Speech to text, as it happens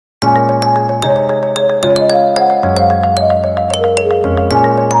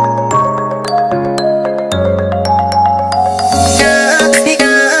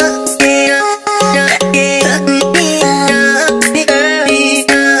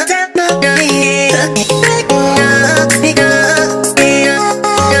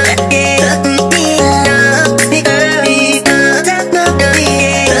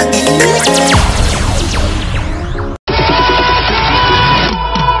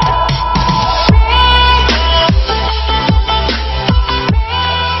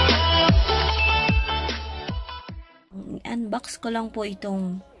ko lang po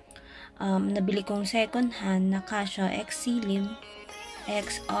itong nabili kong second hand na Casio EXILIM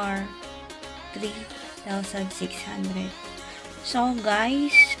XR3600. So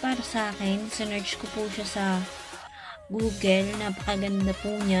guys, para sa akin, sinearch ko po siya sa Google. Napakaganda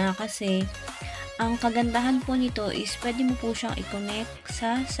po niya kasi ang kagandahan po nito is pwede mo po siyang i-connect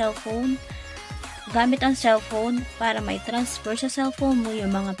sa cellphone gamit ang cellphone para may transfer sa cellphone mo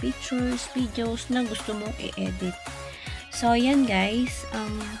yung mga pictures, videos na gusto mong i-edit. So yan guys,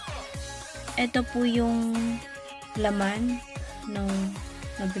 ito po yung laman nung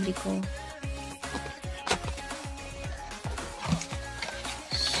nabili ko.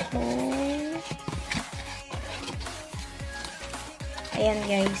 So ayan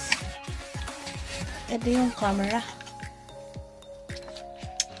guys, ito yung camera.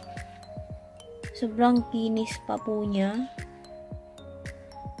 Sobrang kinis pa po niya.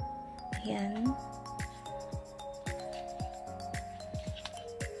 Ayan.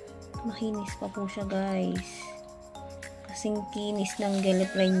 Makinis pa po siya guys. Kasing kinis ng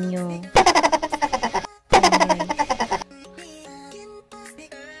girlfriend nyo. Ayan, guys.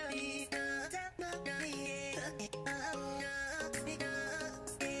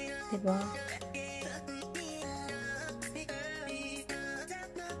 Diba?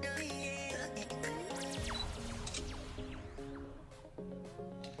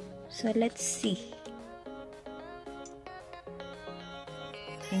 So, let's see.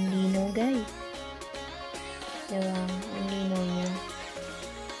 Ang linaw, guys. Diba? Ang linaw niya.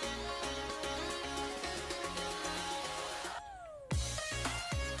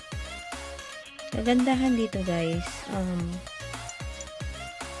 Kagandahan dito, guys.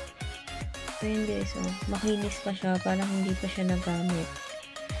 Ayun, guys. Makinis pa siya. Parang hindi pa siya nagamit.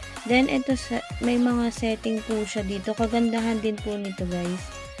 Then, ito, may mga setting po siya dito. Kagandahan din po nito, guys.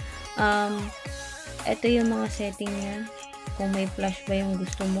 Ito yung mga setting niya. Kung may flash ba yung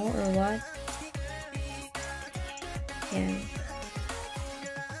gusto mo or what. Yan.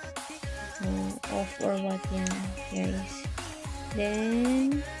 Off or what yan, guys.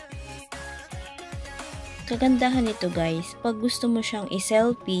 Then, kagandahan nito, guys. Pag gusto mo siyang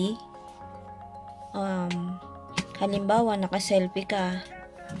i-selfie, halimbawa, naka-selfie ka,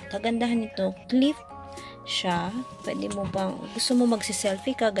 kagandahan nito, clip siya. Pwede mo pang, gusto mo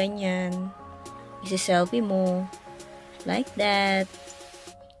magsi-selfie ka, ganyan. Isi-selfie mo. Like that.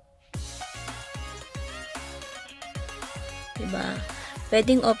 Diba?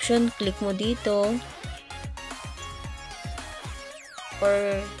 Pwedeng option, click mo dito.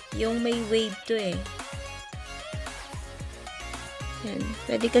 Or, yung may wave to eh. Yan.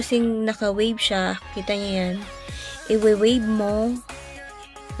 Pwede kasing naka-wave siya. Kita niyo yan. I-wave mo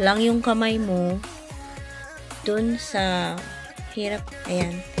lang yung kamay mo dun sa hirap.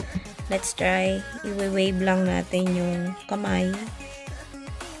 Ayan. Let's try. I-wave lang natin yung kamay.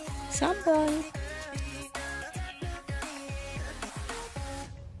 Sample.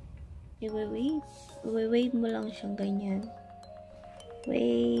 I-wave. I-wave mo lang siyang ganyan.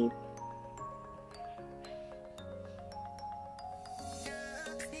 Wave.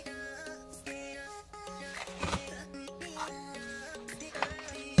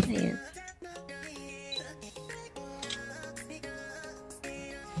 Ayan.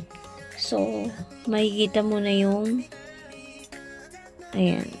 So, makikita mo na yung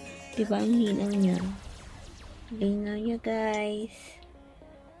ayan. Diba ang linaw niya? Linaw niya, guys.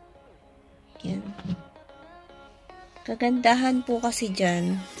 Ayan. Kagandahan po kasi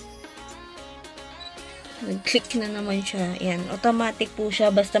dyan. Nag-click na naman siya. Ayan. Automatic po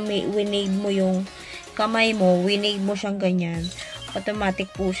siya. Basta may winave mo yung kamay mo. Winave mo siyang ganyan.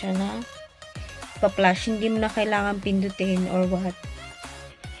 Automatic po siya na pa-flash. Hindi mo na kailangan pindutin or what.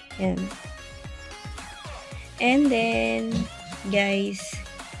 Yan. And then, guys,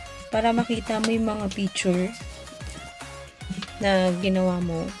 para makita mo yung mga picture na ginawa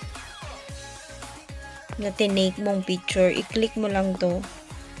mo, na tinake mong picture, i-click mo lang to.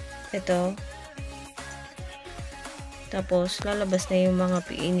 Ito. Tapos, lalabas na yung mga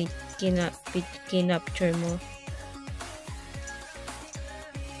kinapture mo.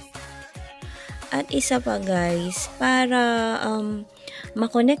 At isa pa, guys, para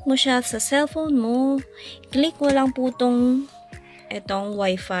makonect mo siya sa cellphone mo, click mo lang po itong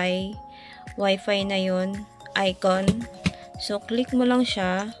Wi-Fi na yun, icon. So, click mo lang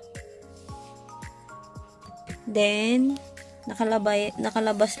siya. Then,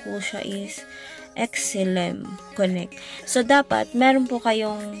 nakalabas po siya is EXILIM Connect. So, dapat, meron po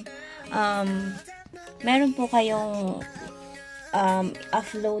kayong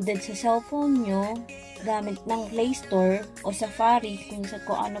uploaded sa cellphone nyo gamit ng Play Store o Safari kung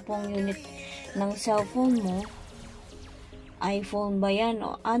ano pong unit ng cellphone mo. iPhone ba yan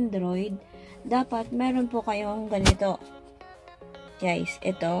o Android, dapat meron po kayong ganito. Guys,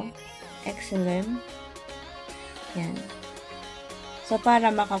 ito, EXILIM. Yan. So,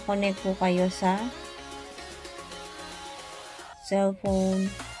 para makakonect po kayo sa cellphone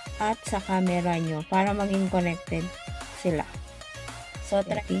at sa camera nyo para maging connected sila. So,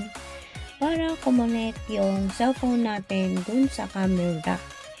 try para kumonect yung cellphone natin dun sa camera.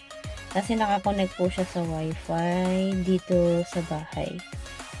 Kasi nakakonect po siya sa Wi-Fi dito sa bahay.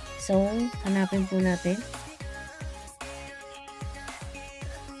 So, hanapin po natin.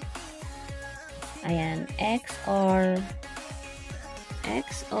 Ayan, XR,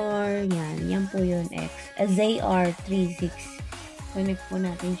 yan po yun, ZR3600. Connect po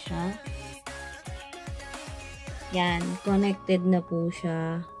natin siya. Yan, connected na po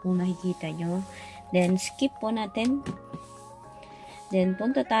siya kung nakikita nyo. Then, skip po natin. Then,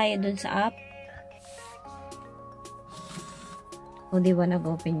 punta tayo dun sa app. O, diba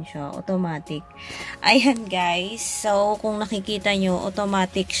nag-open siya? Automatic. Ayan, guys. So, kung nakikita nyo,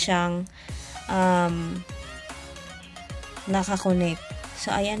 automatic siyang nakakonect.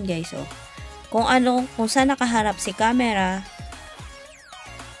 So, ayan, guys. Oh. Kung saan nakaharap si camera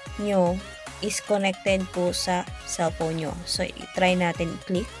nyo, is connected po sa cellphone nyo. So, try natin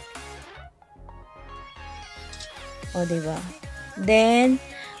click. O, diba? Then,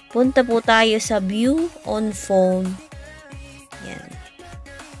 punta po tayo sa view on phone. Yan.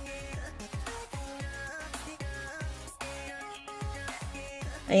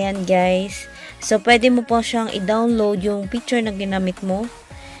 Ayan, guys. So, pwede mo po siyang i-download yung picture na ginamit mo.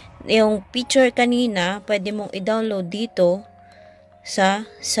 Yung picture kanina, pwede mong i-download dito sa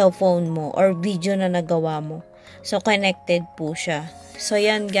cellphone mo or video na nagawa mo. So, connected po siya. So,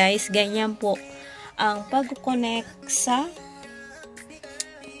 yan guys, ganyan po ang pag-connect sa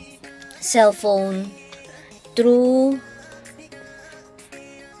cellphone through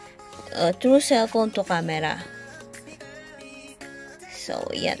cellphone to camera. So,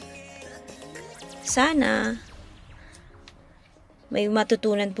 yan. Sana may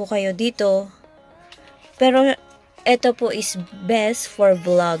matutunan po kayo dito. Pero, ito po is best for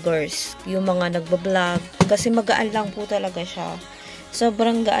vloggers. Yung mga nagbablog. Kasi magaan lang po talaga siya.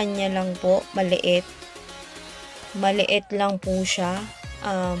 Sobrang gaan niya lang po. Maliit. Maliit lang po siya.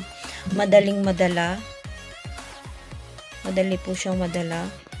 Madaling madala. Madali po siyang madala.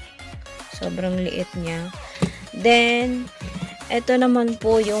 Sobrang liit niya. Then, ito naman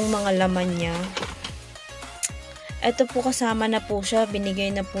po yung mga laman niya. Ito po kasama na po siya. Binigay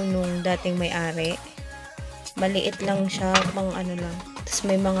na po nung dating may-ari. Maliit lang siya, mga ano lang. Tapos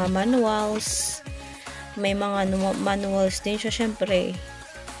may mga manuals. May mga manuals din siya, syempre.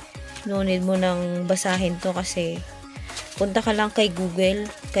 No need mo nang basahin to kasi punta ka lang kay Google,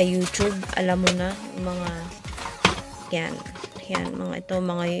 kay YouTube, alam mo na mga yan, mga ito,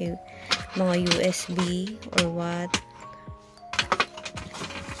 mga USB or what.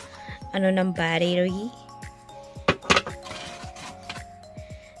 Ano ng battery.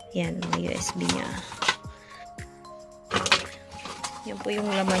 Yan, mga USB niya. Yan po yung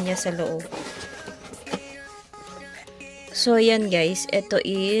laman niya sa loob. So, yan guys. Ito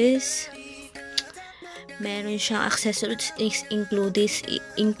is meron siyang accessories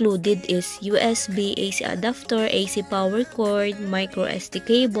included is USB, AC adapter, AC power cord, micro SD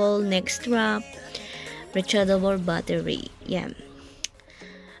cable, neck strap, rechargeable battery. Yan.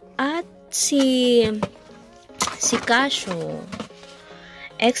 At si Casio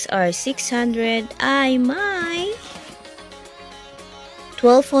XR600 ay may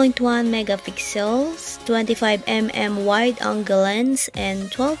 12.1 megapixels, 25mm wide-angle lens,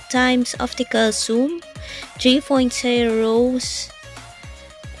 and 12 times optical zoom, 3.0/7,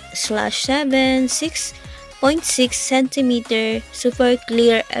 6.6 cm super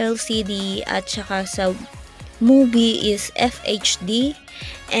clear LCD, at saka sa movie is FHD,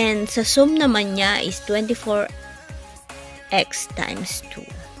 and sa zoom naman niya is 24x times 2.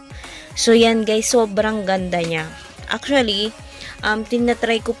 So yan guys, sobrang ganda niya. Actually,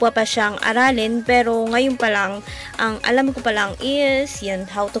 tinatry ko pa siyang aralin, pero ngayon pa lang, ang alam ko pa lang is, yan,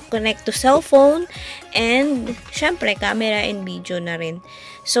 how to connect to cellphone, and, syempre, camera and video na rin.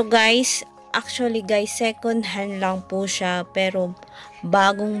 So, guys, actually, guys, second hand lang po siya, pero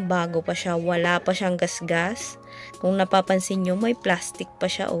bagong-bago pa siya, wala pa siyang gasgas. Kung napapansin nyo, may plastic pa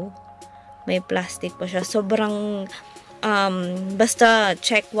siya, oh. May plastic pa siya. Sobrang, basta,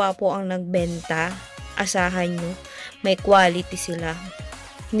 Checkwa po ang nagbenta. Asahan nyo. May quality sila.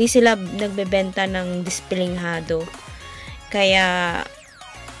 Hindi sila nagbebenta ng displinghado. Kaya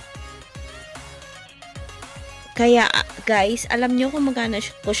guys, alam nyo kung magkano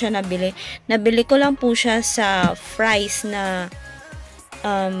ko siya nabili. Nabili ko lang po siya sa price na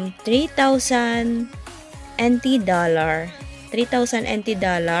 3,000 NT dollar. 3,000 NT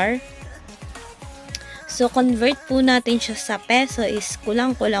dollar. So, convert po natin siya sa peso is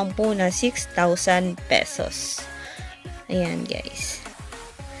kulang-kulang po na 6,000 pesos. Ayan, guys.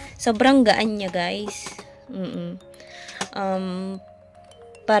 Sobrang gaan niya, guys.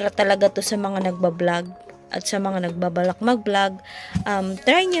 Para talaga to sa mga nagbablog at sa mga nagbabalak mag-vlog.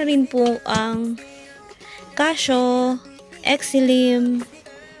 Try nyo rin po ang Casio, EXILIM,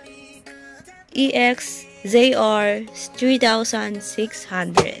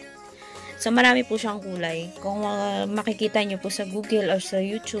 ZR3600. So, marami po siyang kulay. Kung makikita nyo po sa Google or sa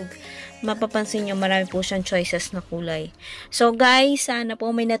YouTube, mapapansin nyo marami po siyang choices na kulay. So, guys, sana po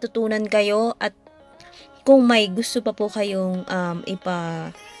may natutunan kayo at kung may gusto pa po kayong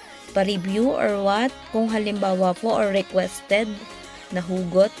pa-review or what, kung halimbawa po or requested na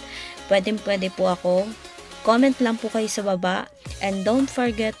hugot, pwede po ako. Comment lang po kayo sa baba and don't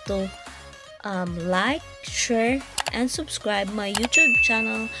forget to like, share, and subscribe my YouTube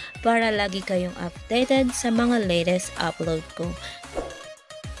channel para lagi kayong updated sa mga latest upload ko.